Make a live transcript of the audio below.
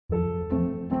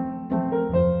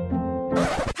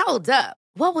Hold up.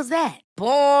 What was that?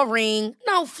 Boring.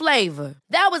 No flavor.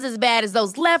 That was as bad as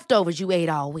those leftovers you ate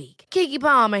all week. Keke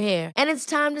Palmer here, and it's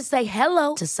time to say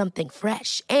hello to something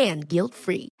fresh and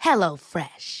guilt-free. Hello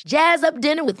Fresh. Jazz up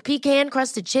dinner with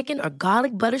pecan-crusted chicken or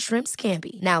garlic butter shrimp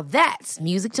scampi. Now that's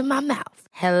music to my mouth.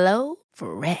 Hello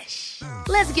Fresh.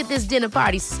 Let's get this dinner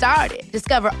party started.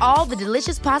 Discover all the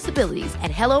delicious possibilities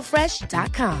at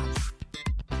hellofresh.com.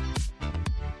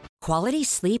 Quality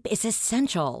sleep is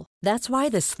essential. That's why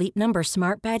the Sleep Number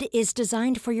Smart Bed is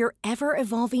designed for your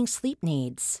ever-evolving sleep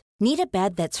needs. Need a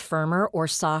bed that's firmer or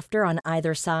softer on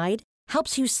either side?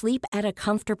 Helps you sleep at a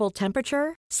comfortable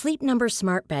temperature? Sleep Number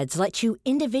Smart Beds let you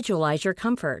individualize your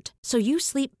comfort, so you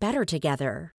sleep better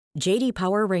together. J.D.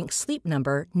 Power ranks Sleep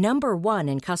Number number 1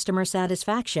 in customer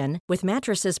satisfaction with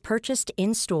mattresses purchased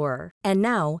in-store. And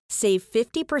now, save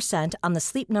 50% on the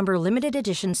Sleep Number Limited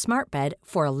Edition Smart Bed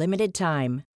for a limited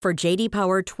time. For J.D.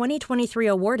 Power 2023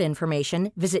 award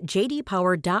information, visit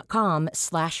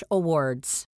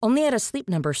jdpower.com/awards. Only at a Sleep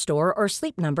Number store or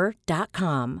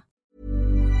sleepnumber.com.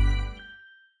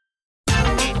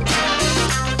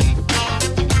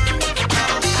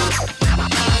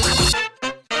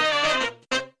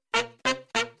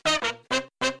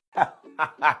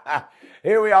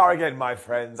 Here we are again, my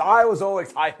friends. I was all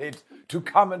excited to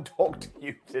come and talk to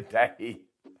you today.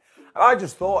 And I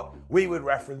just thought we would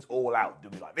reference All Out.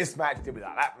 Did we like this match? Did we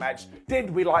like that match? Did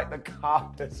we like the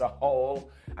card as a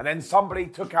whole? And then somebody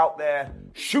took out their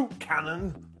shoot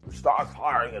cannon and started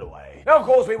firing it away. Now, of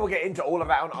course, we will get into all of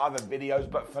that on other videos,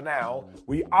 but for now,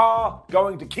 we are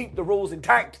going to keep the rules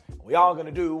intact. We are going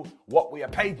to do what we are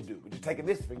paid to do, which is taking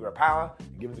this finger of power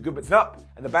and giving the good bits up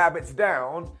and the bad bits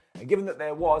down. And given that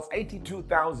there was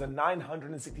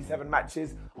 82,967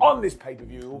 matches on this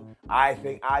pay-per-view, I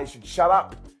think I should shut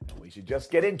up. We should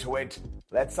just get into it.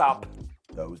 Let's up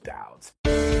those downs.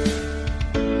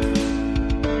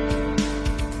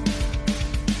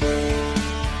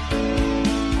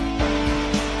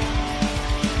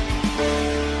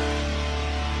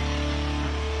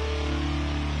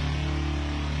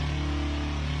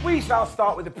 We shall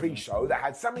start with the pre-show that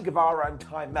had Sammy Guevara and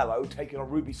Ty Mello taking on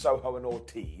Ruby Soho and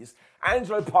Ortiz,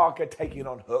 Angelo Parker taking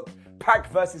on Hook, Pac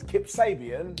versus Kip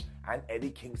Sabian, and Eddie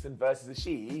Kingston versus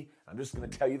Ishii. I'm just going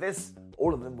to tell you this,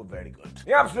 all of them were very good.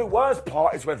 The absolute worst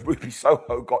part is when Ruby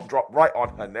Soho got dropped right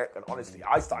on her neck, and honestly,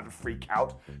 I started to freak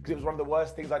out because it was one of the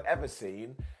worst things I'd ever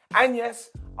seen. And yes,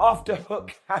 after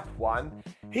Hook had won,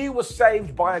 he was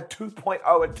saved by a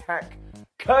 2.0 attack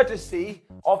courtesy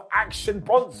of Action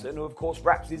Bronson, who of course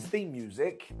raps his theme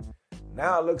music.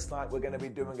 Now it looks like we're going to be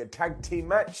doing a tag team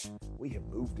match. We have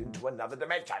moved into another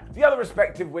dimension. The other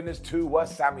respective winners too were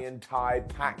Sammy and Ty,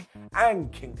 Pac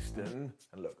and Kingston.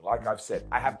 And look, like I've said,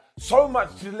 I have so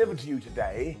much to deliver to you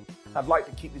today. I'd like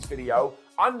to keep this video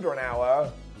under an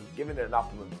hour. Giving it enough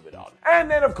and we'll move it on.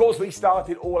 And then, of course, we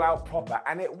started All Out proper,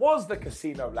 and it was the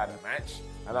casino ladder match.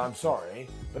 And I'm sorry,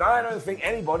 but I don't think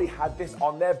anybody had this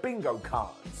on their bingo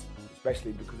cards.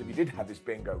 Especially because if you did have this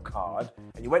bingo card,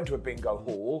 and you went to a bingo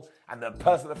hall, and the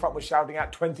person at the front was shouting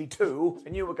out 22,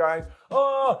 and you were going,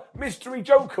 "Oh, mystery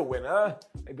Joker winner,"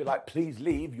 they'd be like, "Please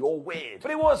leave, you're weird."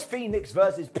 But it was Phoenix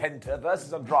versus Penta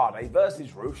versus Andrade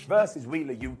versus Rush versus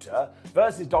Wheeler Yuta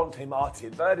versus Dante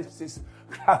Martin versus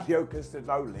Claudio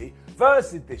Castagnoli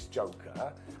versus this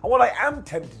Joker. And what I am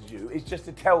tempted to do is just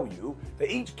to tell you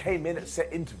that each came in at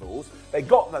set intervals, they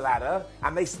got on the ladder,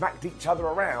 and they smacked each other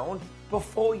around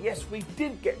before, yes, we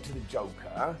did get to the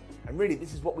Joker. And really,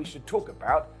 this is what we should talk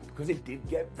about, because it did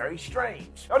get very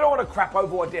strange. I don't want to crap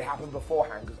over what did happen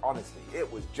beforehand, because honestly,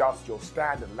 it was just your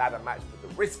standard ladder match, but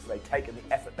the risks they take and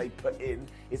the effort they put in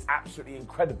is absolutely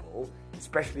incredible,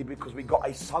 especially because we got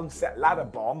a sunset ladder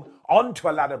bomb onto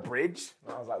a ladder bridge.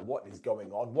 And I was like, what is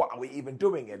going on? What are we even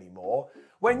doing anymore?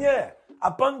 When, yeah,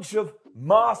 a bunch of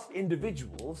masked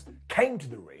individuals came to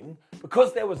the ring,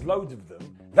 because there was loads of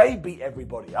them, they beat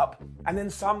everybody up, and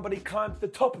then somebody climbed to the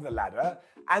top of the ladder,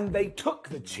 and they took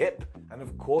the chip, and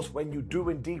of course, when you do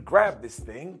indeed grab this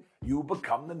thing, you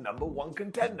become the number one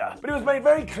contender. But it was made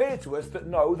very clear to us that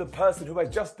no, the person who has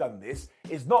just done this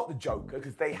is not the Joker,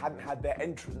 because they hadn't had their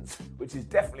entrance, which is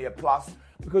definitely a plus,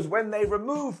 because when they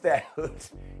removed their hood,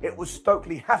 it was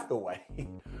Stokely Hathaway,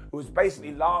 who was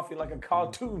basically laughing like a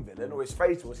cartoon villain, or his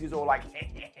face was, he's all like,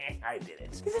 I did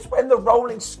it. This is when the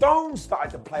Rolling Stones started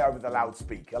to play over the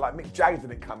loudspeaker, like Mick Jagger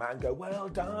didn't come out and go, well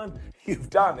done, you've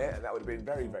done it, and that would have been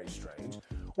very, very strange.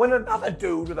 When another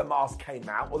dude with a mask came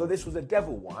out, although this was a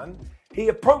devil one, he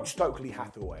approached Stokely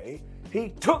Hathaway, He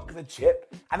took the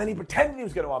chip and then he pretended he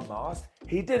was going to unmask.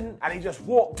 He didn't, and he just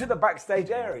walked to the backstage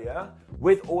area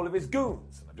with all of his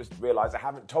goons. And I've just realised I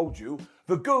haven't told you,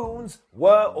 the goons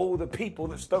were all the people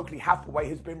that Stokely Hathaway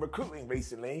has been recruiting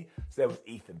recently. So there was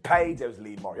Ethan Page, there was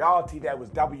Lee Moriarty, there was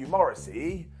W.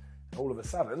 Morrissey. And all of a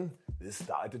sudden, this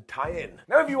started to tie in.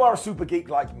 Now, if you are a super geek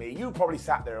like me, you probably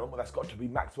sat there and, well, that's got to be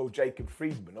Maxwell Jacob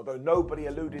Friedman, although nobody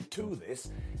alluded to this.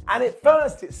 And at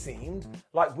first, it seemed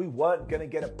like we weren't going to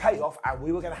get a payoff and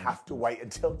we were going to have to wait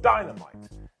until Dynamite.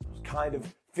 It was kind of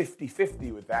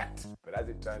 50-50 with that, but as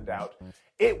it turned out,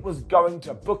 it was going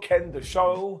to bookend the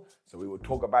show, so we will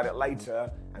talk about it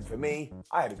later. And for me,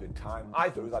 I had a good time. I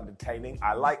thought it was entertaining.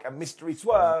 I like a mystery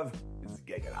swerve. It's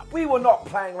gigging up. We were not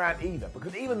playing around either,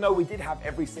 because even though we did have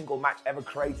every single match ever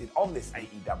created on this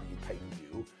AEW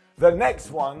pay-per-view, the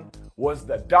next one was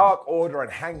the Dark Order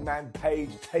and Hangman Page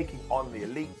taking on the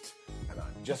Elite. And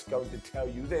I'm just going to tell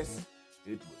you this,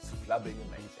 it was flubbing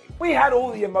amazing. We had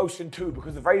all the emotion too,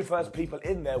 because the very first people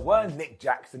in there were Nick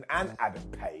Jackson and Adam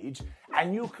Page,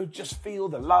 and you could just feel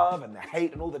the love and the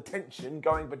hate and all the tension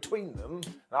going between them.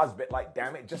 And I was a bit like,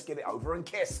 damn it, just get it over and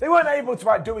kiss. They weren't able to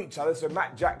outdo each other, so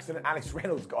Matt Jackson and Alex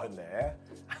Reynolds got in there.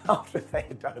 After they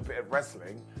had done a bit of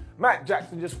wrestling, Matt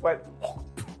Jackson just went,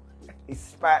 and he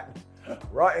spat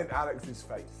right in Alex's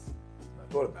face.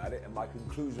 I thought about it, and my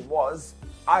conclusion was,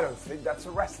 I don't think that's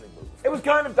a wrestling move. It was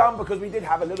kind of dumb because we did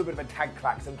have a little bit of a tag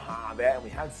klaxon there, and we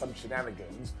had some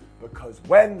shenanigans, because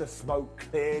when the smoke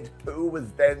cleared, who was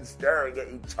then staring at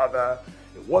each other?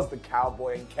 It was the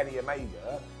Cowboy and Kenny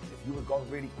Omega. If you had gone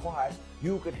really quiet,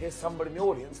 you could hear somebody in the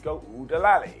audience go, ooh da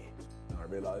lally. I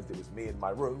realised it was me in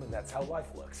my room, and that's how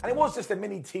life works. And it was just a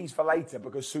mini tease for later,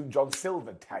 because soon John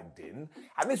Silver tagged in,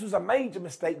 and this was a major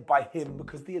mistake by him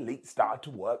because the Elite started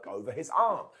to work over his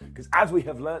arm. Because as we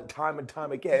have learnt time and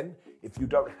time again, if you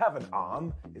don't have an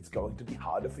arm, it's going to be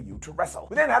harder for you to wrestle.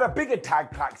 We then had a bigger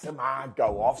tag klaxon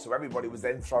go off, so everybody was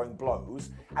then throwing blows,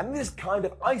 and this kind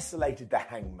of isolated the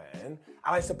Hangman, and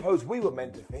I suppose we were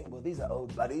meant to think, well, these are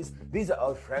old buddies, these are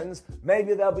old friends,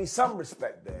 maybe there'll be some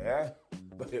respect there.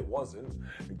 But it wasn't,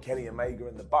 and Kenny Omega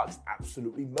and the Bucks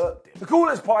absolutely murked it. The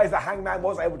coolest part is that Hangman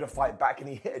was able to fight back, and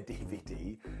he hit a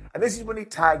DVD, and this is when he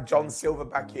tagged John Silver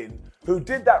back in, who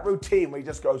did that routine where he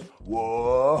just goes,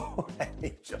 whoa, and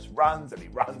he just runs, and he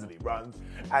runs, and he runs,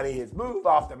 and he hits move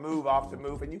after move after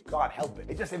move, and you can't help it.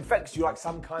 It just infects you like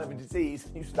some kind of a disease,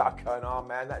 and you start going, oh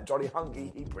man, that Johnny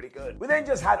Hungy, he pretty good. We then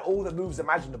just had all the moves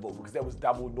imaginable, because there was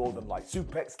double Northern Light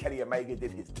suplex, Kenny Omega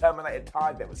did his Terminator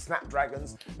tide, there was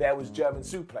Snapdragons, there was German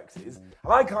suplexes,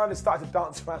 and I kind of started to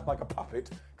dance around like a puppet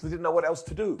because I didn't know what else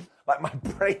to do. Like, my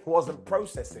brain wasn't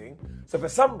processing, so for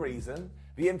some reason,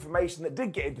 the information that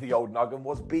did get into the old noggin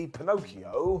was be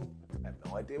Pinocchio. I have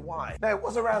no idea why. Now, it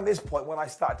was around this point when I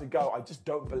started to go, I just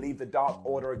don't believe the Dark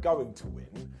Order are going to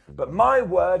win, but my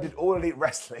word, did All Elite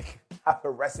Wrestling have a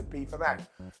recipe for that,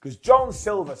 because John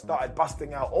Silver started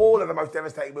busting out all of the most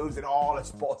devastating moves in all of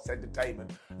sports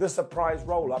entertainment, the surprise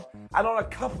roll-up, and on a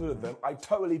couple of them, I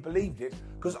totally believed it,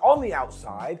 because on the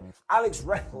outside, Alex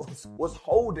Reynolds was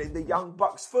holding the Young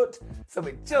Bucks' foot, so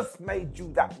it just made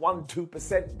you that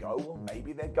 1-2% go, well,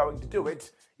 maybe they're going to do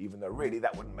it, even though really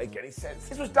that wouldn't make any sense.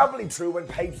 This was doubly true when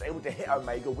Page was able to hit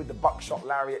Omega with the buckshot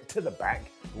lariat to the back.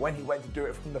 When he went to do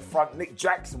it from the front, Nick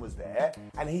Jackson was there,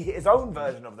 and he hit his own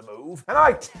version of the move. And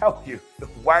I tell you, the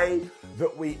way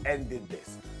that we ended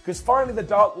this, because finally the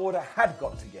Dark Order had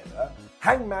got together,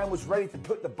 Hangman was ready to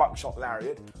put the buckshot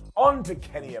lariat onto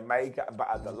Kenny Omega, but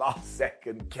at the last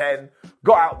second, Ken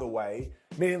got out of the way,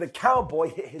 meaning the Cowboy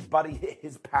hit his buddy, hit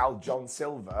his pal John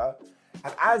Silver,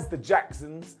 and as the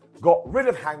Jacksons got rid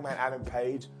of Hangman Adam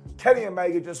Page, Kenny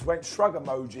Omega just went shrug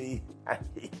emoji, and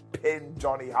he pinned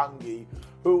Johnny Hungy,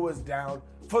 who was down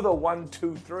for the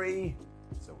 1-2-3,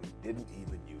 so he didn't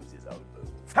even use his own move.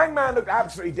 Hangman looked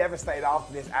absolutely devastated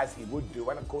after this, as he would do,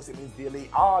 and of course it means the Elite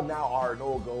are now our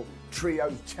inaugural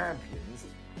Trios champions,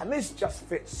 and this just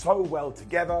fits so well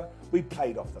together. We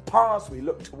played off the past, we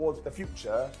looked towards the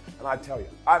future, and I tell you,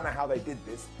 I don't know how they did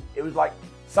this. It was like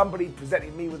somebody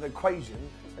presenting me with an equation,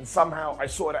 and somehow I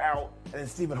sorted it out, and then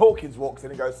Stephen Hawkins walks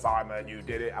in and goes, Simon, you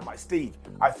did it. I'm like, Steve,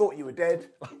 I thought you were dead.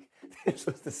 This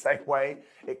was the same way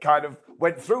it kind of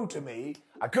went through to me.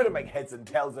 I couldn't make heads and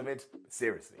tails of it. But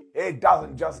seriously, it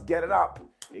doesn't just get it up.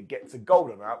 It gets a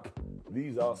golden up.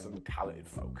 These are some talented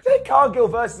folk. Jade Cargill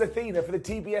versus Athena for the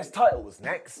TBS title was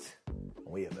next.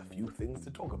 We have a few things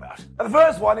to talk about. And the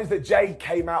first one is that Jade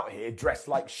came out here dressed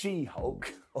like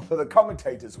She-Hulk, although the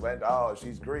commentators went, oh,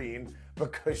 she's green,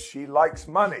 because she likes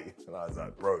money. And I was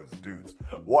like, bros, dudes,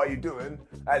 what are you doing?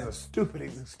 That is the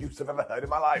stupidest excuse I've ever heard in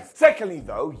my life. Secondly,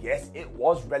 though, yes, it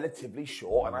was relatively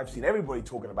short, and I've seen everybody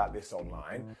talking about this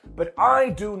online, but I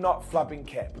do not flubbing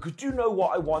care, because do you know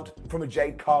what I want from a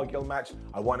Jade Cargill match?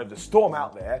 I want her to storm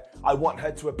out there, I want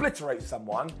her to obliterate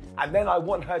someone, and then I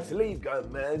want her to leave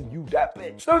going, man, you that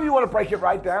bitch. So if you want to break it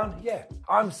right down, yeah,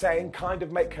 I'm saying kind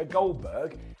of make her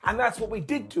Goldberg, and that's what we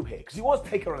did do here, because he was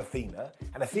taking on Athena,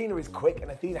 and Athena is quick, and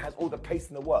Athena has all the pace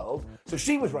in the world, so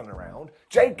she was running around,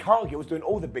 Jade Cargill was doing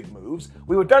all the big moves,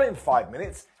 we were done in 5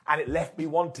 minutes, and it left me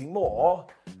wanting more,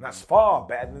 and that's far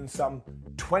better than some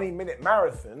 20-minute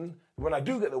marathon. When I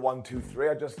do get the 1, 2, 3,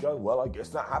 I just go, well, I guess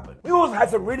that happened. We also had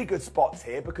some really good spots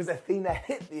here because Athena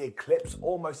hit the Eclipse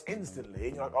almost instantly,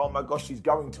 and you're like, oh my gosh, she's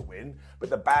going to win, but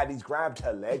the baddies grabbed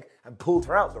her leg and pulled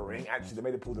her out the ring. Actually, they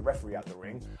made her pull the referee out the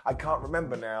ring. I can't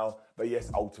remember now, but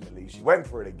yes, ultimately, she went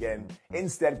for it again.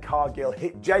 Instead, Cargill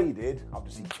hit Jaded after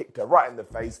she kicked her right in the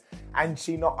face, and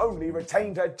she not only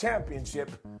retained her championship,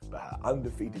 but her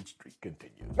undefeated streak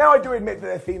continued. Now, I do admit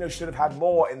that Athena should have had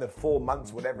more in the 4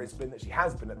 months, whatever it's been that she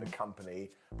has been at the company,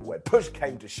 but when push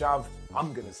came to shove,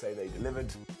 I'm going to say they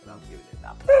delivered, and I'm giving it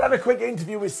up. Then I had a quick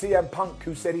interview with CM Punk,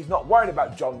 who said he's not worried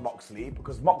about Jon Moxley,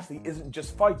 because Moxley isn't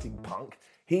just fighting Punk,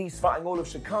 he's fighting all of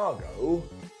Chicago.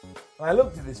 And I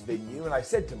looked at this venue and I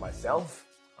said to myself,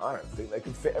 I don't think they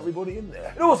can fit everybody in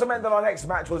there. It also meant that our next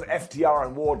match was FTR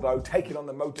and Wardlow taking on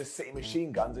the Motor City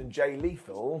Machine Guns and Jay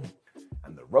Lethal.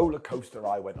 And the roller coaster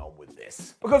I went on with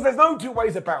this. Because there's no two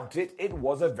ways about it, it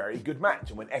was a very good match.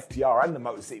 And when FTR and the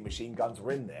Motor City Machine Guns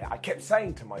were in there, I kept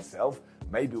saying to myself,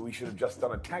 maybe we should have just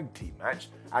done a tag team match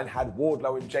and had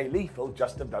Wardlow and Jay Lethal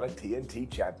just have done a TNT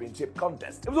Championship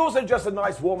contest. It was also just a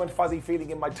nice warm and fuzzy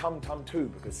feeling in my tum-tum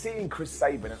too, because seeing Chris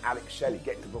Sabin and Alex Shelley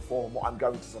get to perform what I'm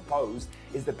going to suppose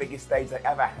is the biggest stage they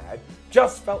ever had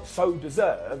just felt so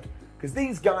deserved, because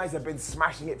these guys have been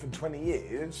smashing it for 20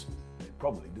 years.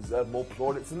 Probably deserve more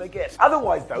plaudits than they get.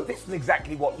 Otherwise, though, this is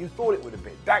exactly what you thought it would have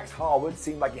been. Dax Harwood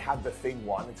seemed like he had the thing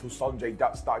won until Sonjay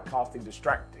Dutt started casting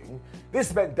distracting.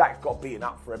 This meant Dax got beaten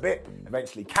up for a bit.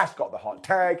 Eventually, Cash got the hot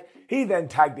tag. He then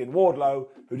tagged in Wardlow,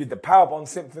 who did the Powerbomb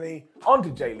Symphony,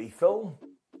 onto Jay Lethal.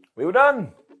 We were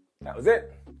done. That was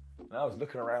it. I was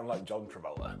looking around like John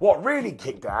Travolta. What really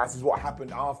kicked ass is what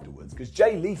happened afterwards, because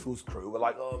Jay Lethal's crew were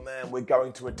like, oh man, we're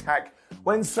going to attack.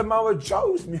 When Samoa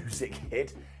Joe's music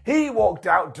hit, he walked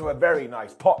out to a very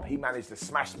nice pop. He managed to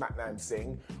smash SmackDown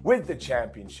Sing with the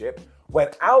championship. When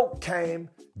out came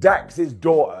Dax's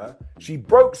daughter, she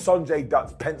broke Sonjay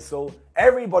Dutt's pencil,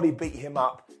 everybody beat him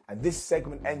up, and this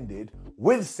segment ended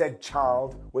with said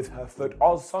child with her foot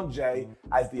on Sonjay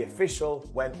as the official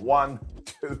went 1,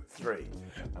 2, 3.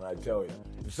 And I tell you,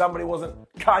 if somebody wasn't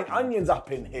cutting onions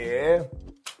up in here,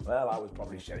 well, I was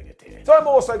probably shedding a tear. So I'm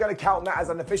also going to count that as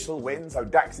an official win, so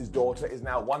Dax's daughter is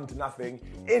now 1-0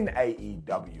 in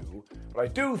AEW. But I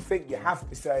do think you have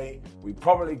to say we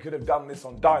probably could have done this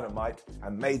on Dynamite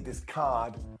and made this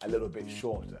card a little bit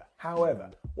shorter.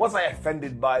 However, was I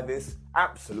offended by this?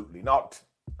 Absolutely not.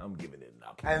 I'm giving it an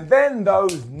up. And then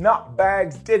those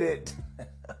nutbags did it.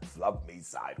 Flub me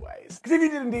sideways. Because if you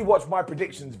did indeed watch my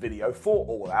predictions video for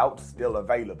All Out, still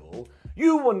available,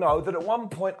 you will know that at one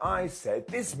point I said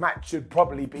this match should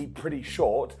probably be pretty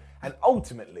short, and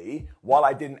ultimately, while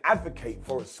I didn't advocate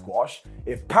for a squash,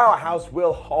 if Powerhouse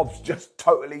Will Hobbs just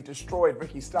totally destroyed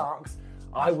Ricky Starks,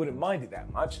 I wouldn't mind it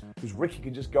that much, because Ricky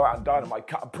can just go out and Dynamite,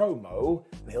 cut a promo,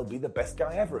 and he'll be the best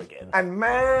guy ever again. And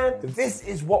man, this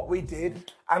is what we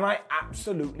did, and I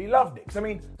absolutely loved it. Because I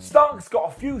mean, Starks got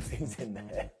a few things in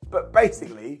there, but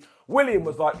basically, William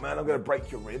was like, man, I'm going to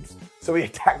break your ribs. So he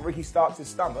attacked Ricky Starks'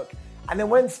 stomach, and then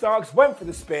when Starks went for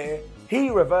the spear, he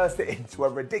reversed it into a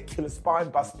ridiculous spine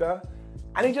buster,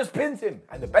 and he just pins him.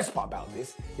 And the best part about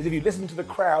this is if you listen to the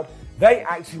crowd, they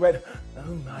actually went,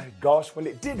 oh my gosh, well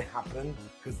it did happen,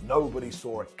 because nobody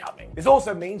saw it coming. This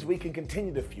also means we can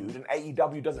continue the feud, and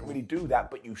AEW doesn't really do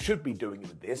that, but you should be doing it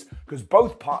with this, because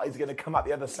both parties are going to come out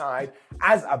the other side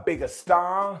as a bigger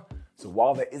star. So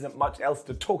while there isn't much else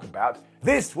to talk about,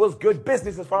 this was good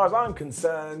business as far as I'm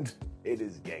concerned. It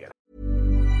is giga.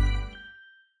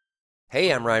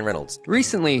 Hey, I'm Ryan Reynolds.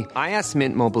 Recently, I asked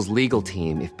Mint Mobile's legal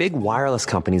team if big wireless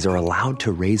companies are allowed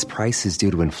to raise prices due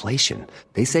to inflation.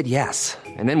 They said yes.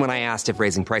 And then when I asked if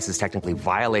raising prices technically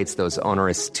violates those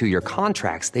onerous 2-year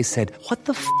contracts, they said, what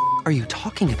the f*** are you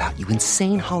talking about, you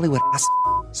insane Hollywood ass f-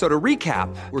 So to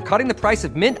recap, we're cutting the price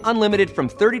of Mint Unlimited from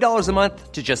 $30 a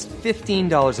month to just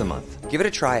 $15 a month. Give it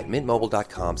a try at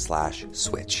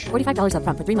mintmobile.com/switch. $45 up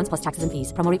front for 3 months plus taxes and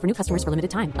fees. Promo rate for new customers for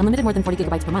limited time. Unlimited more than 40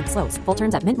 gigabytes per month. Slows full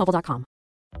terms at mintmobile.com.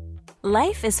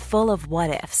 Life is full of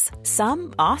what-ifs.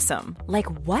 Some awesome, like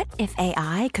what if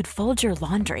AI could fold your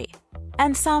laundry?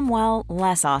 And some, well,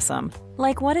 less awesome,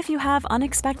 like what if you have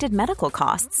unexpected medical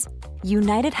costs?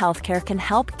 United Healthcare can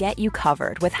help get you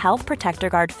covered with Health Protector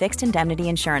Guard fixed indemnity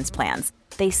insurance plans.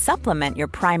 They supplement your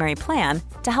primary plan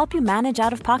to help you manage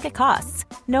out-of-pocket costs.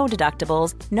 No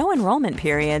deductibles, no enrollment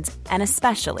periods, and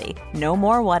especially no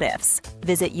more what-ifs.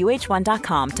 Visit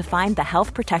uh1.com to find the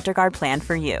Health Protector Guard plan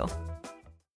for you.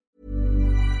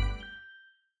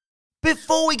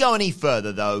 Before we go any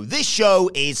further, though, this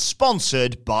show is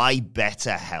sponsored by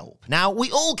BetterHelp. Now,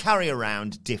 we all carry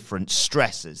around different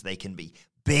stressors. They can be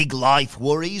big life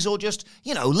worries or just,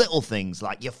 little things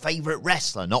like your favourite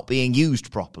wrestler not being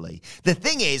used properly. The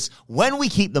thing is, when we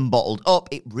keep them bottled up,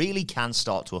 it really can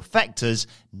start to affect us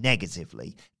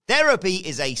negatively. Therapy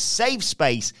is a safe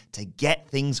space to get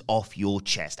things off your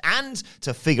chest and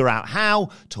to figure out how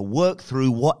to work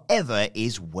through whatever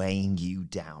is weighing you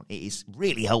down. It is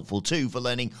really helpful too for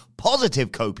learning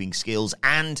positive coping skills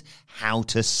and how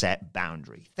to set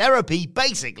boundaries. Therapy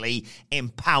basically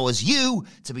empowers you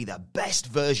to be the best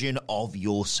version of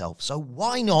yourself. So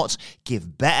why not give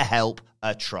BetterHelp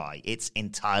a try? It's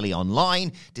entirely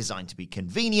online, designed to be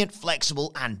convenient,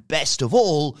 flexible, and best of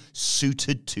all,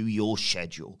 suited to your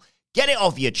schedule. Get it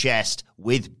off your chest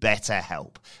with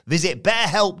BetterHelp. Visit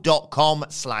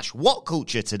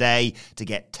betterhelp.com/whatculture today to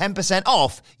get 10%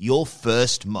 off your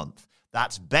first month.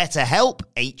 That's BetterHelp,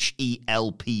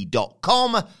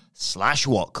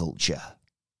 HELP.com/whatculture.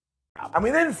 And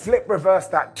we then reverse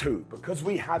that too, because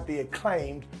we had the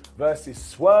Acclaimed versus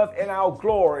Swerve in Our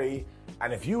Glory.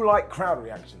 And if you like crowd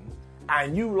reaction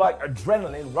and you like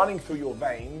adrenaline running through your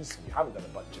veins, you haven't done a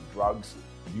bunch of drugs,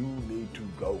 you need to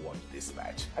go watch this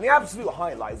match. And the absolute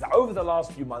highlight is that over the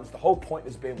last few months, the whole point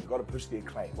has been we've got to push the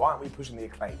Acclaimed. Why aren't we pushing the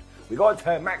Acclaimed? We've got to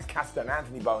turn Max Caster and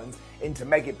Anthony Bowens into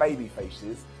mega baby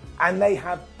faces, and they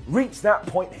have reached that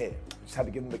point here. I just had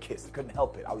to give them a kiss. I couldn't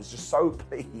help it. I was just so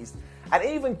pleased. And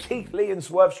even Keith Lee and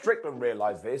Swerve Strickland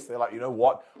realized this. They're like, you know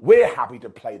what? We're happy to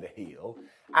play the heel.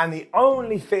 And the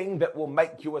only thing that will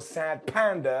make you a sad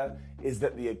panda is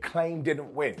that the Acclaim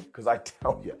didn't win. Because I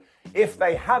tell you, if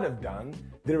they had have done,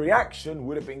 the reaction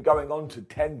would have been going on to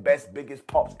 10 best biggest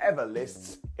pops ever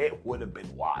lists. It would have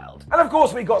been wild. And of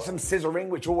course we got some scissoring,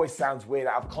 which always sounds weird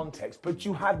out of context, but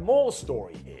you had more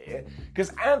story here,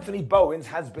 because Anthony Bowens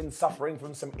has been suffering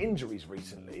from some injuries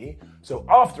recently. So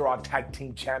after our tag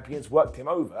team champions worked him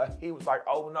over, he was like,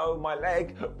 oh no, my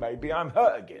leg, maybe I'm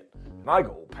hurt again. And I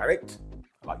got all panicked.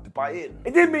 I like to buy in.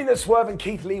 It did mean that Swerve and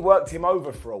Keith Lee worked him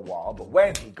over for a while, but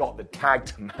when he got the tag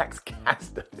to Max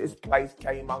Caster, this place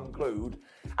came unglued.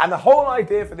 And the whole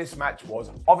idea for this match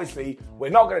was, obviously, we're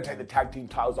not going to take the tag team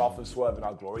titles off of Swerve in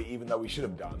Our Glory, even though we should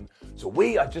have done. So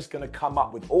we are just going to come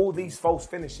up with all these false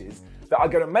finishes that are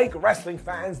going to make wrestling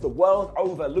fans the world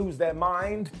over lose their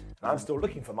mind. And I'm still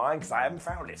looking for mine because I haven't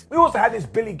found it. We also had this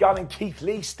Billy Gunn and Keith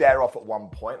Lee stare off at one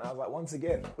point. And I was like, once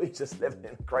again, we just live in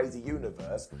a crazy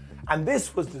universe. And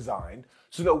this was designed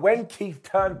so that when Keith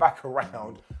turned back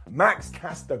around, Max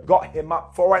Caster got him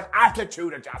up for an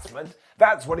attitude adjustment.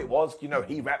 That's what it was. You know,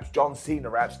 he raps, John Cena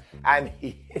raps, and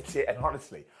he hit it. And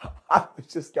honestly, I was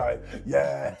just going,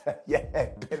 yeah,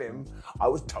 pin him. I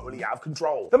was totally out of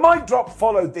control. The mic drop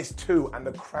followed this too, and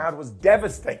the crowd was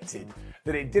devastated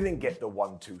that it didn't get the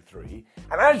 1, 2, 3.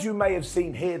 And as you may have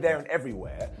seen here, there, and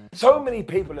everywhere, so many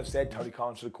people have said Tony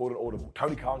Khan should have called an audible.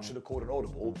 Tony Khan should have called an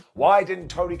audible. Why didn't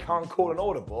Tony Khan call an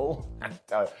audible? And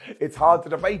it's hard to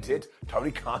debate it.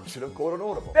 Tony Khan should have called an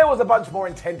audible. There was a bunch more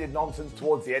intended nonsense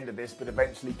towards the end of this, but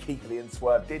eventually Keith Lee and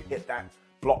Swerve did hit that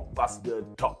blockbuster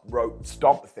top rope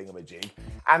stomp thingamajig,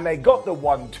 and they got the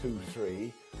 1, 2,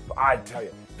 3. But I tell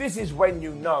you, this is when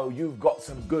you know you've got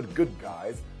some good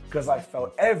guys, because I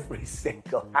felt every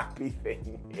single happy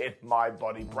thing in my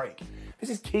body break. This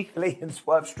is Keith Lee and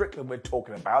Swerve Strickland we're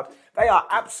talking about. They are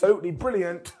absolutely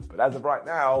brilliant, but as of right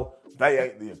now, they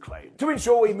ain't the Acclaim. To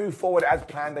ensure we move forward as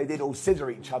planned, they did all scissor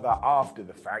each other after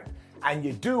the fact, and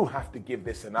you do have to give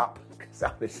this an up, because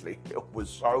honestly, it was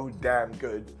so damn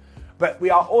good. But we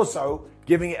are also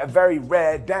giving it a very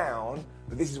rare down,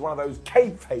 but this is one of those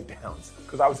kayfabe downs,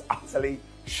 because I was utterly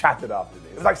shattered after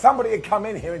this. It was like somebody had come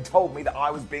in here and told me that I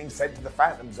was being sent to the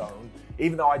Phantom Zone,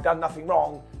 even though I'd done nothing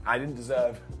wrong. I didn't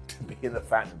deserve to be in the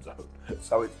Phantom Zone.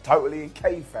 So it's totally a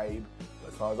kayfabe,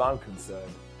 but as far as I'm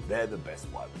concerned, they're the best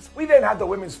ones. We then had the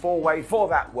women's four-way for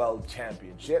that World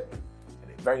Championship,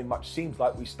 and it very much seems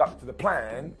like we stuck to the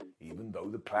plan, even though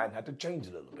the plan had to change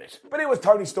a little bit. But it was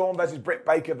Toni Storm versus Britt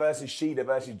Baker versus Shida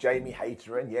versus Jamie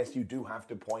Hayter, and yes, you do have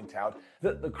to point out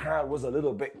that the crowd was a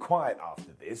little bit quiet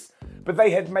after this, but they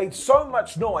had made so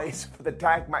much noise for the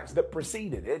tag match that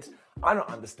preceded it, I don't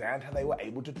understand how they were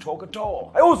able to talk at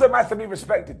all. I also massively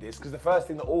respected this because the first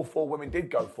thing that all four women did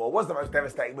go for was the most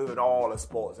devastating move in all of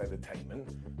sports entertainment.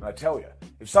 And I tell you,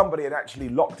 if somebody had actually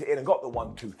locked it in and got the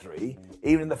 1, 2, 3,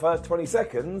 even in the first 20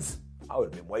 seconds, I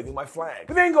would have been waving my flag.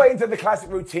 We then got into the classic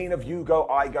routine of you go,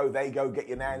 I go, they go, get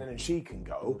your nan in and she can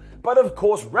go. But of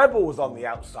course, Rebel was on the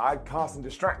outside, casting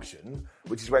distraction,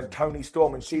 which is when Toni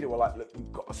Storm and Shida were like, look,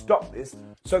 you've got to stop this.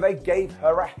 So they gave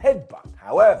her a headbutt.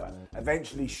 However,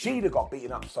 eventually Shida got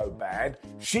beaten up so bad,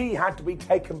 she had to be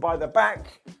taken by the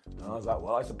back. And I was like,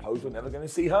 well, I suppose we're never going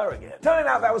to see her again. Turning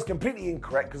out that was completely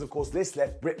incorrect because, of course, this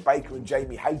left Britt Baker and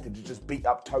Jamie Hayter to just beat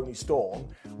up Toni Storm,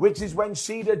 which is when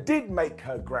Shida did make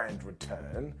her grand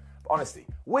return. But honestly,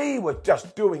 we were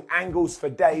just doing angles for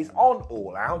days on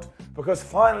All Out because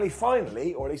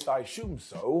finally, or at least I assume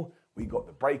so, we got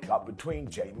the breakup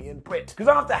between Jamie and Britt. Because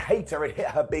after Hayter had hit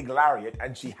her big lariat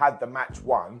and she had the match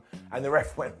won, and the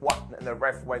ref went 1 and the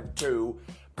ref went 2,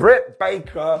 Britt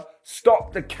Baker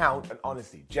stopped the count, and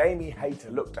honestly, Jamie Hayter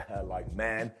looked at her like,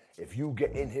 man, if you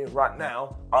get in here right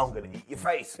now, I'm going to eat your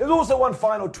face. There's also one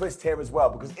final twist here as well,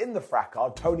 because in the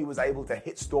fracas, Toni was able to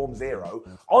hit Storm Zero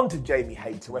onto Jamie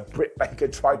Hayter when Britt Baker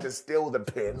tried to steal the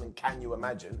pin, and can you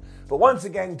imagine? But once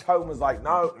again, Toni was like,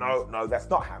 no, that's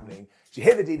not happening. She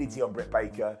hit the DDT on Britt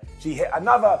Baker. She hit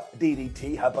another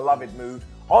DDT, her beloved move,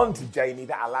 onto Jamie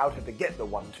that allowed her to get the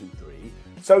 1, 2, 3.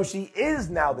 So she is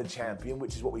now the champion,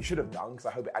 which is what we should have done, because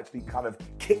I hope it actually kind of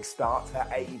kickstarts her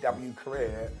AEW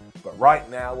career. But right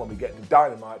now, when we get to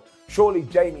Dynamite, surely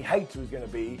Jamie Hayter is going to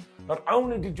be, not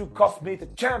only did you cost me the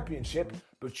championship,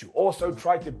 but you also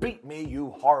tried to beat me, you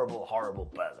horrible, horrible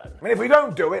person. I mean, if we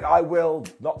don't do it, I will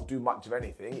not do much of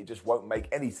anything. It just won't make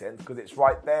any sense because it's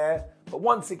right there. But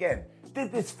once again,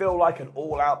 did this feel like an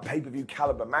all-out pay-per-view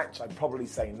caliber match? I'd probably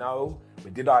say no.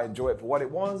 But did I enjoy it for what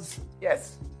it was?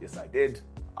 Yes I did.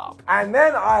 And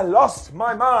then I lost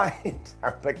my mind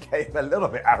and became a little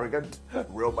bit arrogant,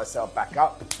 reeled myself back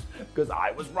up, because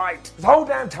I was right. This whole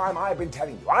damn time I've been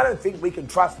telling you, I don't think we can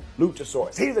trust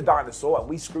Luchasaurus. He's a dinosaur and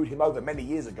we screwed him over many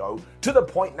years ago, to the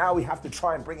point now we have to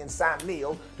try and bring in Sam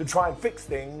Neill to try and fix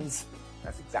things.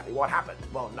 That's exactly what happened.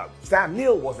 Well, no, Sam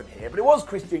Neill wasn't here, but it was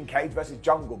Christian Cage versus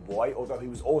Jungle Boy, although he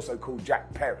was also called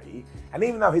Jack Perry. And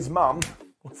even though his mum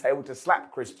was able to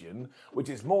slap Christian, which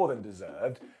is more than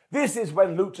deserved, this is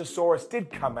when Luchasaurus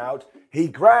did come out. He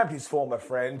grabbed his former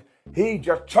friend. He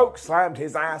just choke-slammed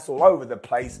his ass all over the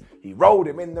place. He rolled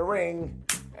him in the ring.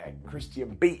 And Christian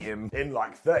beat him in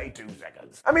like 32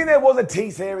 seconds. I mean, there was a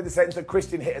tease here in the sense that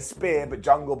Christian hit a spear, but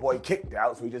Jungle Boy kicked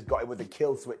out, so he just got him with a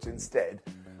kill switch instead.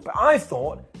 But I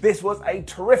thought this was a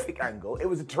terrific angle. It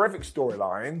was a terrific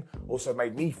storyline. Also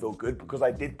made me feel good because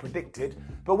I did predict it.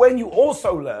 But when you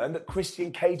also learn that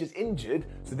Christian Cage is injured,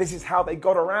 so this is how they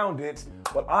got around it,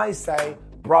 well, I say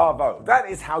bravo. That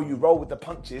is how you roll with the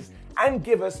punches and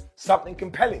give us something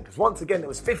compelling. Because once again, there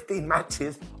was 15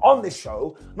 matches on this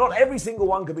show. Not every single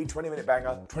one could be 20-minute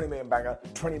banger, 20-minute banger,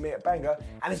 20-minute banger.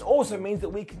 And it also means that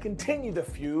we can continue the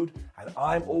feud. And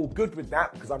I'm all good with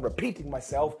that because I'm repeating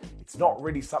myself. It's not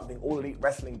really something All Elite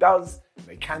Wrestling does.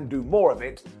 They can do more of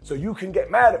it. So you can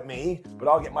get mad at me, but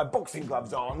I'll get my boxing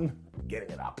gloves on,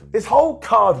 getting it up. This whole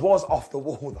card was off the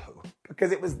wall though,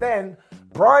 because it was then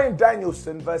Bryan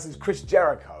Danielson versus Chris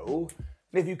Jericho.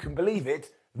 And if you can believe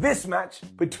it, this match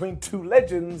between two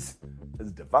legends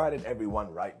has divided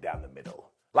everyone right down the middle.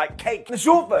 Like cake. The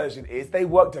short version is they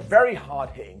worked a very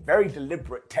hard-hitting, very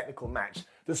deliberate technical match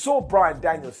that saw Bryan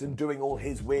Danielson doing all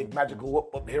his weird magical whoop,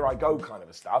 whoop, here I go kind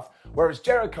of stuff, whereas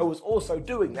Jericho was also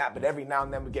doing that, but every now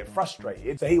and then would get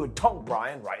frustrated, so he would tonk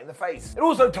Bryan right in the face. It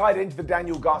also tied into the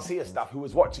Daniel Garcia stuff, who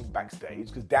was watching backstage,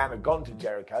 because Dan had gone to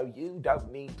Jericho, you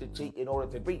don't need to cheat in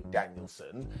order to beat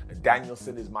Danielson, and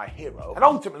Danielson is my hero. And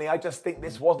ultimately, I just think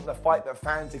this wasn't the fight that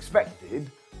fans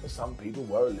expected, but some people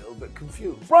were a little bit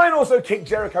confused. Bryan also kicked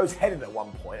Jericho's head in at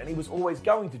one point, and he was always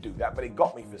going to do that, but it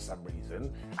got me for some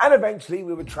reason. And eventually,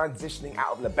 we were transitioning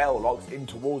out of LeBell locks in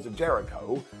towards of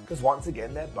Jericho, because once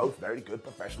again, they're both very good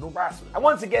professional wrestlers. And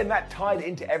once again, that tied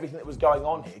into everything that was going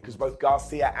on here, because both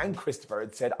Garcia and Christopher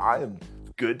had said, I am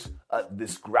good at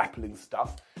this grappling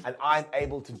stuff, and I'm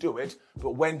able to do it.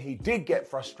 But when he did get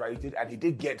frustrated, and he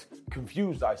did get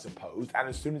confused, I suppose, and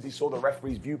as soon as he saw the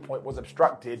referee's viewpoint was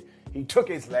obstructed, he took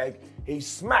his leg, he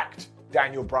smacked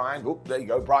Daniel Bryan, there you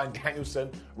go, Bryan Danielson,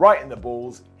 right in the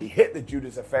balls. He hit the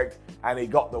Judas effect, and he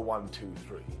got the 1, 2,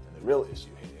 3. And the real issue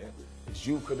here is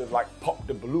you could have popped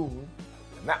a balloon,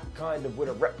 and that kind of would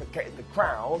have replicated the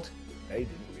crowd. They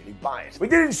didn't really buy it. We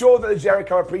did ensure that the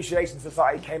Jericho Appreciation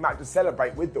Society came out to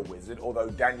celebrate with the Wizard, although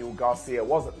Daniel Garcia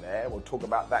wasn't there. We'll talk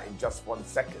about that in just 1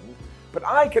 second. But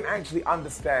I can actually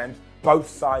understand both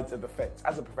sides of the fence.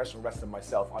 As a professional wrestler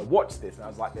myself, I watched this and I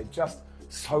was like, they're just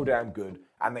so damn good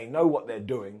and they know what they're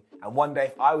doing. And one day,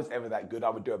 if I was ever that good, I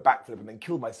would do a backflip and then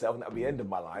kill myself and that would be the end of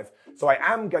my life. So I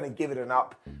am going to give it an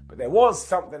up. But there was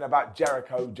something about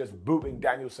Jericho just booting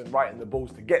Danielson right in the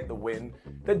balls to get the win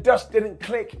that just didn't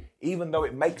click, even though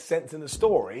it makes sense in the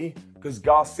story, because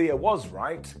Garcia was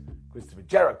right. Christopher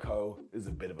Jericho is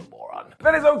a bit of a moron.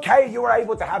 But that is okay. You are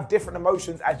able to have different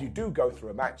emotions as you do go through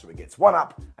a match. So it gets one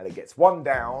up and it gets one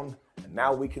down. And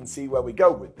now we can see where we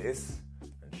go with this.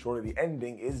 And surely the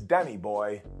ending is Danny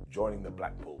Boy joining the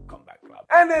Blackpool Combat Club.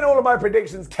 And then all of my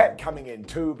predictions kept coming in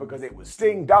too, because it was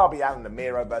Sting, Darby Allin and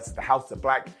Miro versus the House of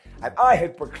Black. And I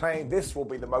had proclaimed this will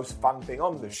be the most fun thing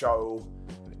on the show.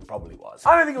 Probably was.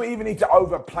 I don't think we even need to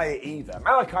overplay it either.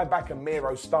 Malachi Black and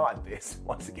Miro started this.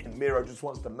 Once again, Miro just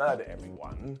wants to murder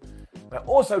everyone. I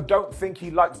also don't think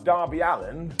he likes Darby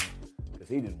Allin because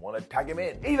he didn't want to tag him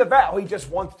in. Either that or he just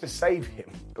wanted to save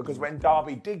him, because when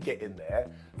Darby did get in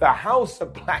there, the House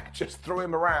of Black just threw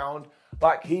him around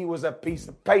like he was a piece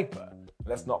of paper.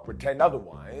 Let's not pretend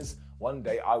otherwise. One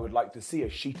day I would like to see a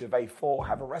sheet of A4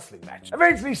 have a wrestling match.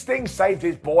 Eventually Sting saved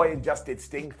his boy and just did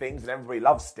Sting things, and everybody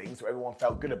loved Sting, so everyone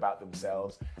felt good about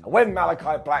themselves. And when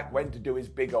Malachi Black went to do his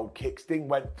big old kick, Sting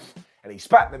went and he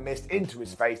spat the mist into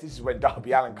his face. This is when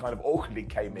Darby Allin kind of awkwardly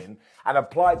came in and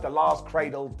applied the last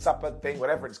cradle supper thing,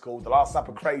 whatever it's called, the last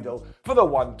supper cradle for the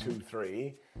 1, 2,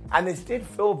 3. And this did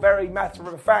feel very matter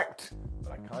of fact.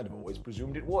 I kind of always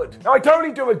presumed it would. Now, I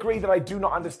totally do agree that I do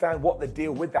not understand what the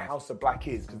deal with the House of Black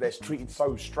is, because they're treated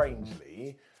so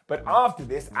strangely. But after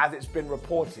this, as it's been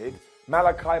reported,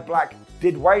 Malachi Black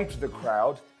did wave to the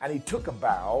crowd and he took a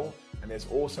bow. And there's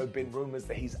also been rumors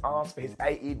that he's asked for his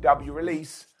AEW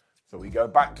release. So we go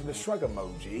back to the shrug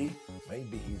emoji.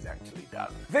 Maybe he's actually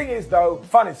done. The thing is though,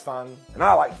 fun is fun, and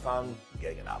I like fun.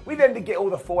 Getting it up. We then did get all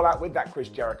the fallout with that Chris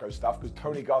Jericho stuff, because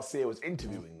Tony Garcia was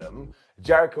interviewing them.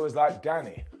 Jericho was like,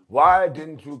 Danny, why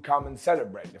didn't you come and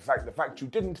celebrate? The fact you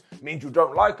didn't means you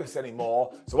don't like us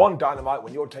anymore. So on Dynamite,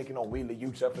 when you're taking on Wheeler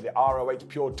Yuta for the ROH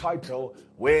Pure title,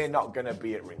 we're not going to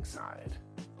be at ringside.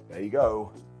 There you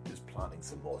go. Just planting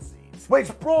some more seeds.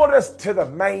 Which brought us to the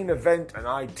main event, and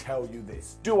I tell you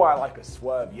this. Do I like a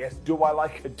swerve? Yes. Do I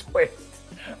like a twist?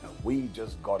 And we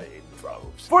just got it in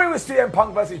droves. For it was CM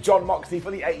Punk versus Jon Moxley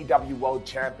for the AEW World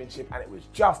Championship, and it was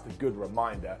just a good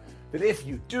reminder that if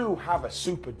you do have a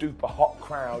super duper hot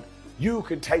crowd, you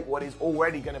can take what is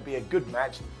already going to be a good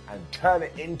match and turn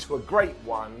it into a great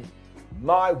one.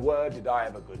 My word, did I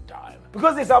have a good time.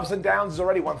 Because this ups and downs is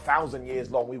already 1,000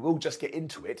 years long, we will just get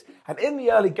into it. And in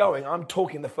the early going, I'm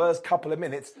talking the first couple of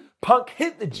minutes, Punk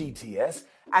hit the GTS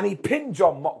and he pinned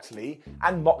Jon Moxley,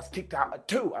 and Mox kicked out at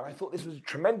 2. And I thought this was a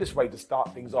tremendous way to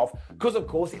start things off, because of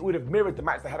course it would have mirrored the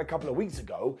match they had a couple of weeks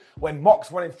ago when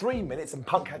Mox won in 3 minutes and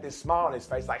Punk had this smile on his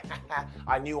face like, haha,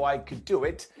 I knew I could do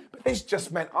it. But this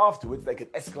just meant afterwards they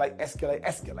could escalate.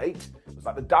 It was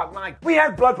like the Dark Knight. We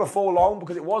had blood before long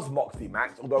because it was Moxley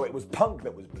Max, although it was Punk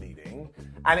that was bleeding.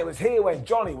 And it was here when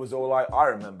Johnny was all like, I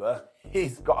remember,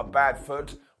 he's got a bad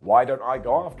foot, why don't I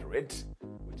go after it?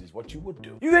 Which is what you would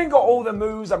do. You then got all the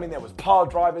moves. I mean, there was pile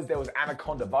drivers, there was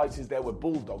anaconda vices, there were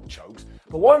bulldog chokes.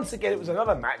 But once again, it was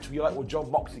another match where you're like, well, Jon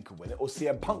Moxley could win it or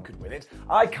CM Punk could win it.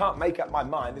 I can't make up my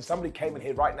mind. If somebody came in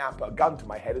here right now and put a gun to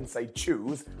my head and say,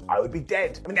 choose, I would be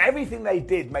dead. I mean, everything they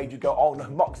did made you go, oh no,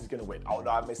 Mox is going to win. Oh no,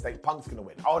 I mistake, Punk's going to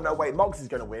win. Oh no, wait, Mox is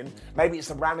going to win. Maybe it's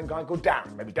some random guy called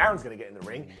Darren. Maybe Darren's going to get in the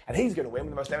ring and he's going to win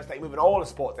with the most devastating move in all of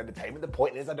sports entertainment. The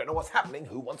point is, I don't know what's happening.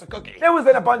 Who wants a cookie? There was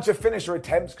then a bunch of finisher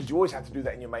attempts, because you always had to do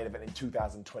that in your main event in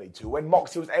 2022, when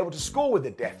Moxley was able to score with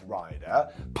the Death Rider.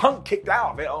 Punk kicked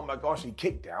out of it. Oh my gosh, he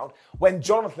kicked out. When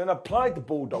Jonathan applied the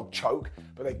bulldog choke,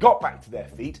 but they got back to their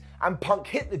feet, and Punk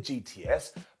hit the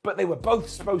GTS, but they were both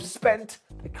so spent,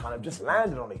 they kind of just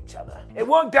landed on each other. It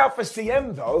worked out for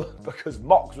CM though, because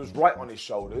Mox was right on his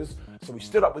shoulders, so he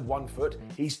stood up with one foot,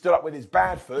 he stood up with his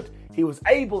bad foot, he was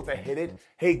able to hit it,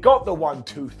 he got the 1,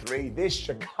 2, 3, this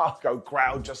Chicago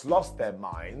crowd just lost their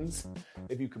minds.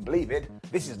 If you can believe it,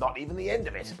 this is not even the end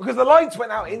of it. Because the lights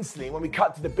went out instantly when we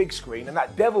cut to the big screen, and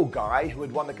that devil guy who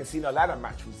had won the Casino Ladder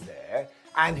match was there,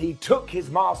 and he took his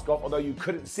mask off, although you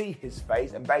couldn't see his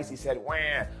face, and basically said,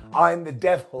 wah, I'm the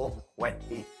devil, when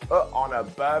he put on a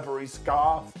Burberry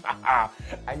scarf.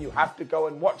 And you have to go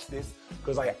and watch this,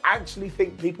 because I actually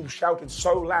think people shouted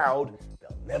so loud,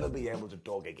 they'll never be able to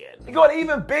talk again. It got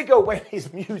even bigger when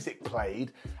his music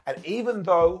played, and even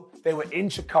though they were in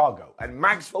Chicago, and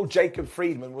Maxwell Jacob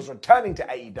Friedman was returning to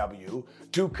AEW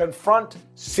to confront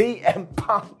CM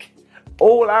Punk,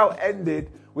 All Out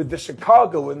ended with the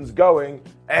Chicagoans going,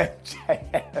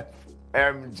 MJF,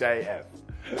 MJF.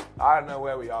 I don't know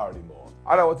where we are anymore.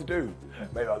 I don't know what to do.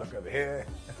 Maybe I'll look over here.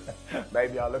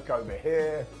 Maybe I'll look over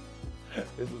here.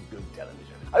 This was good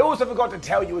television. I also forgot to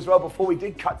tell you as well, before we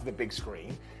did cut to the big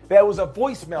screen, there was a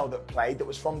voicemail that played that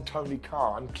was from Tony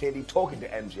Khan, clearly talking to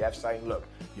MJF, saying, look,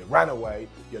 you ran away,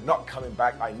 you're not coming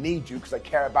back, I need you because I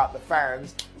care about the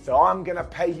fans, so I'm going to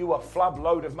pay you a flub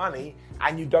load of money,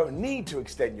 and you don't need to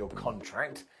extend your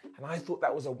contract. And I thought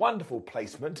that was a wonderful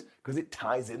placement because it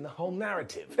ties in the whole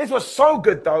narrative. This was so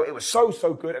good though, it was so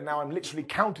good, and now I'm literally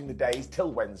counting the days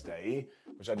till Wednesday,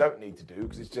 which I don't need to do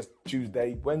because it's just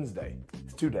Tuesday, Wednesday.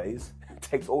 It's 2 days. It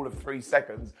takes all of 3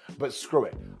 seconds, but screw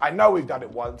it. I know we've done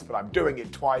it once, but I'm doing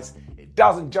it twice. It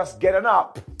doesn't just get an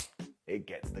up. It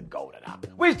gets the golden up.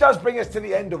 Which does bring us to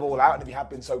the end of All Out, and if you have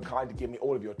been so kind to give me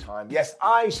all of your time, yes,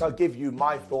 I shall give you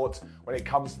my thoughts when it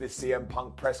comes to this CM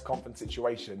Punk press conference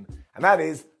situation, and that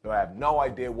is that I have no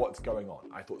idea what's going on.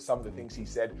 I thought some of the things he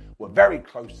said were very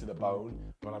close to the bone,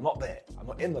 but I'm not there. I'm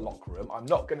not in the locker room. I'm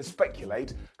not going to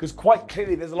speculate, because quite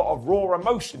clearly there's a lot of raw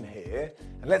emotion here,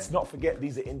 and let's not forget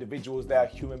these are individuals, they're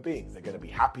human beings. They're going to be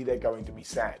happy, they're going to be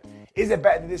sad. Is it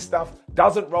better that this stuff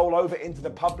doesn't roll over into the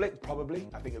public? Probably.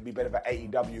 I think it would be better for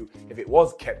AEW if it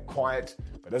was kept quiet.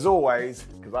 But as always,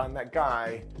 because I'm that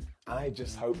guy, I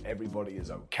just hope everybody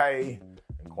is okay.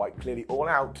 And quite clearly, All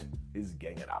Out is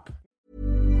getting it up.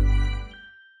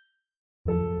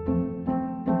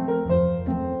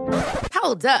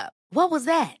 Hold up. What was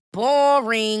that?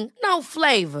 Boring. No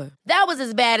flavor. That was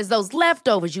as bad as those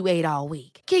leftovers you ate all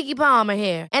week. Keke Palmer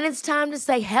here, and it's time to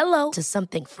say hello to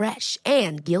something fresh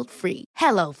and guilt-free.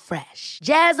 Hello Fresh.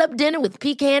 Jazz up dinner with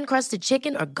pecan-crusted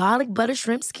chicken or garlic butter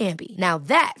shrimp scampi. Now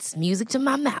that's music to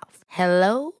my mouth.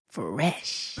 Hello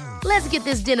Fresh. Let's get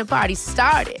this dinner party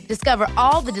started. Discover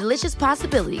all the delicious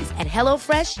possibilities at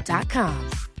HelloFresh.com.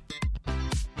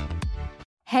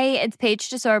 Hey, it's Paige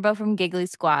DeSorbo from Giggly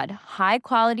Squad. High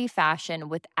quality fashion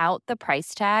without the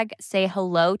price tag. Say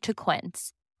hello to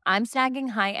Quince. I'm snagging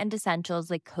high-end essentials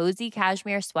like cozy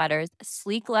cashmere sweaters,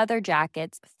 sleek leather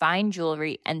jackets, fine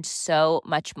jewelry, and so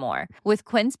much more. With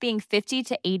Quince being 50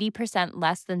 to 80%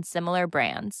 less than similar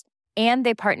brands. And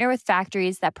they partner with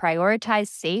factories that prioritize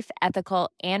safe, ethical,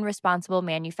 and responsible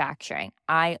manufacturing.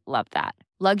 I love that.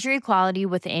 Luxury quality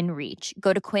within reach.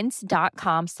 Go to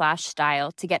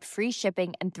quince.com/style to get free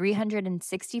shipping and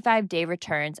 365-day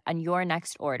returns on your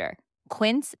next order.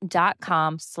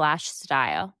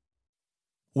 Quince.com/style.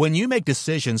 When you make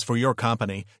decisions for your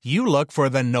company, you look for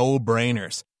the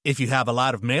no-brainers. If you have a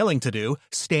lot of mailing to do,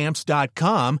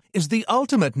 Stamps.com is the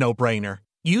ultimate no-brainer.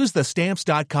 Use the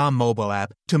Stamps.com mobile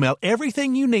app to mail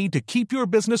everything you need to keep your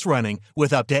business running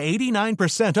with up to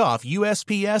 89% off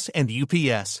USPS and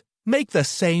UPS. Make the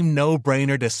same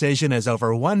no-brainer decision as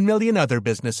over 1 million other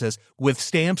businesses with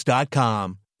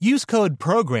Stamps.com. Use code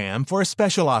PROGRAM for a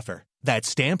special offer. That's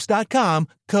Stamps.com,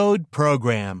 code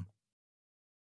PROGRAM.